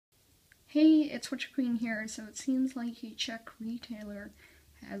Hey, it's Witcher Queen here. So it seems like a Czech retailer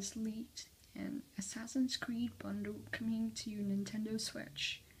has leaked an Assassin's Creed bundle coming to Nintendo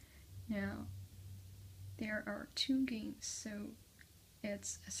Switch. Now, there are two games, so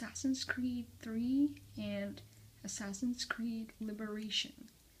it's Assassin's Creed 3 and Assassin's Creed Liberation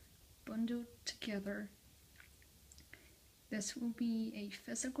bundled together. This will be a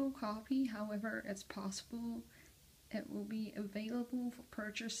physical copy, however, it's possible it will be available for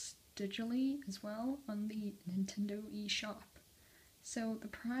purchase digitally as well on the Nintendo eShop. So the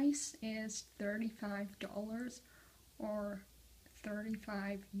price is $35 or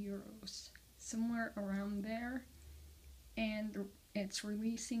 35 euros, somewhere around there, and it's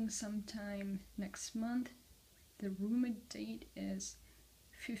releasing sometime next month. The rumored date is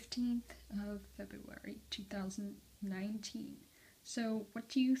 15th of February 2019. So what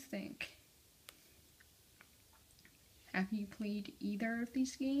do you think? Have you played either of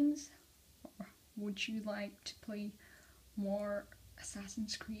these games? Or would you like to play more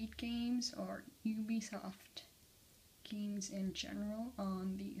Assassin's Creed games or Ubisoft games in general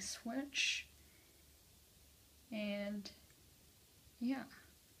on the Switch? And yeah,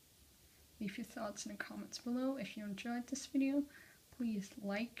 leave your thoughts in the comments below. If you enjoyed this video, please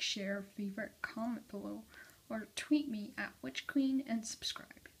like, share, favorite, comment below, or tweet me at WitchQueen and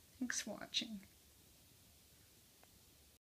subscribe. Thanks for watching.